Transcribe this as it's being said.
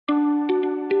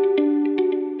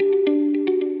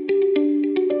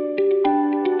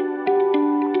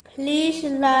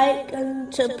like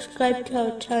and subscribe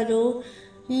to our channel.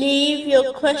 Leave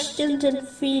your questions and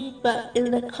feedback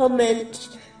in the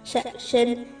comments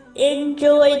section.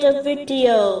 Enjoy the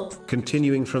video.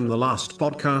 Continuing from the last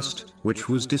podcast, which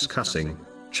was discussing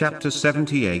chapter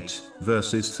 78,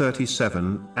 verses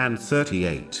 37 and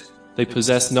 38. They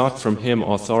possess not from him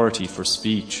authority for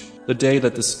speech. The day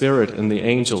that the Spirit and the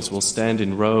angels will stand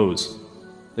in rows.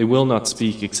 They will not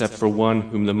speak except for one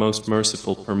whom the Most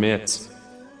Merciful permits,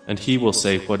 and he will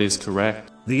say what is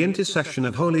correct. The intercession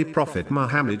of Holy Prophet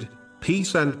Muhammad,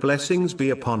 peace and blessings be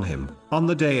upon him, on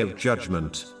the Day of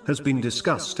Judgment, has been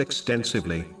discussed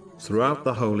extensively throughout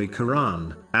the Holy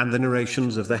Quran, and the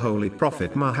narrations of the Holy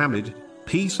Prophet Muhammad,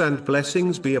 peace and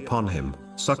blessings be upon him,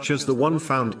 such as the one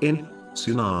found in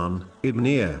Sunan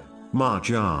Ibn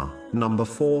Majah, number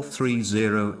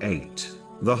 4308.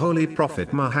 The Holy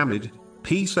Prophet Muhammad,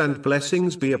 peace and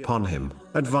blessings be upon him,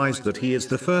 advised that he is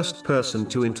the first person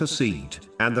to intercede,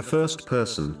 and the first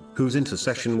person whose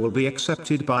intercession will be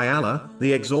accepted by Allah,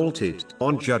 the Exalted,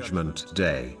 on Judgment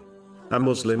Day. A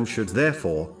Muslim should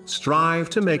therefore strive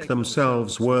to make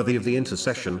themselves worthy of the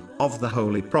intercession of the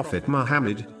Holy Prophet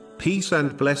Muhammad, peace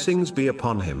and blessings be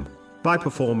upon him, by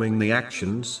performing the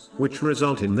actions which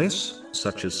result in this,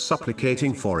 such as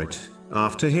supplicating for it,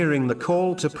 after hearing the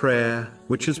call to prayer,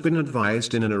 which has been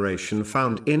advised in a narration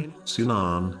found in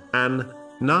Sunan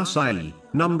an-Nasa'i,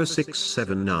 number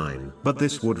 679. But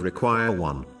this would require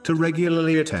one to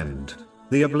regularly attend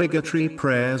the obligatory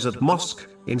prayers at mosque,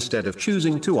 instead of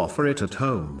choosing to offer it at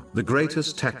home. The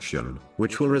greatest action,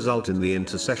 which will result in the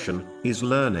intercession, is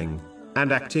learning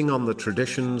and acting on the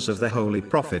traditions of the Holy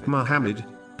Prophet Muhammad,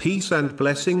 peace and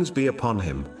blessings be upon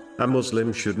him. A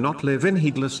Muslim should not live in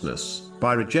heedlessness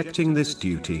by rejecting this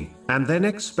duty, and then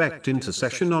expect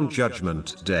intercession on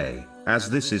Judgment Day, as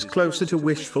this is closer to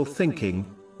wishful thinking,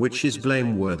 which is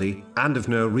blameworthy, and of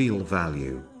no real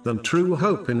value, than true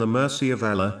hope in the mercy of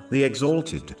Allah, the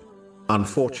Exalted.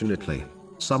 Unfortunately,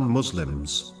 some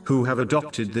Muslims, who have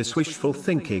adopted this wishful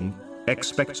thinking,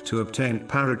 expect to obtain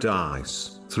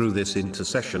paradise through this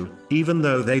intercession, even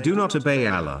though they do not obey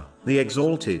Allah, the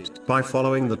Exalted, by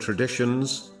following the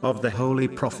traditions of the Holy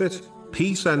Prophet,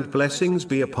 peace and blessings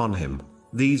be upon him.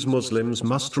 These Muslims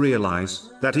must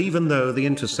realize that even though the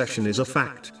intercession is a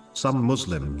fact, some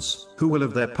Muslims, who will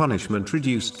have their punishment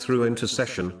reduced through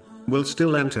intercession, will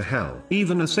still enter hell.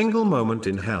 Even a single moment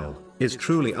in hell is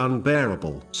truly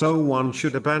unbearable. So one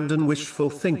should abandon wishful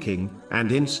thinking,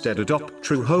 and instead adopt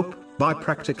true hope, by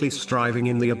practically striving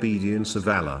in the obedience of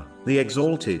Allah, the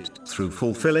Exalted, through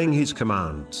fulfilling His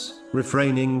commands,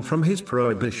 refraining from His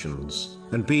prohibitions,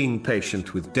 and being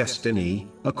patient with destiny,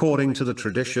 according to the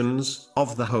traditions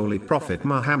of the Holy Prophet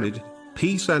Muhammad,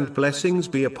 peace and blessings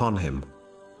be upon him.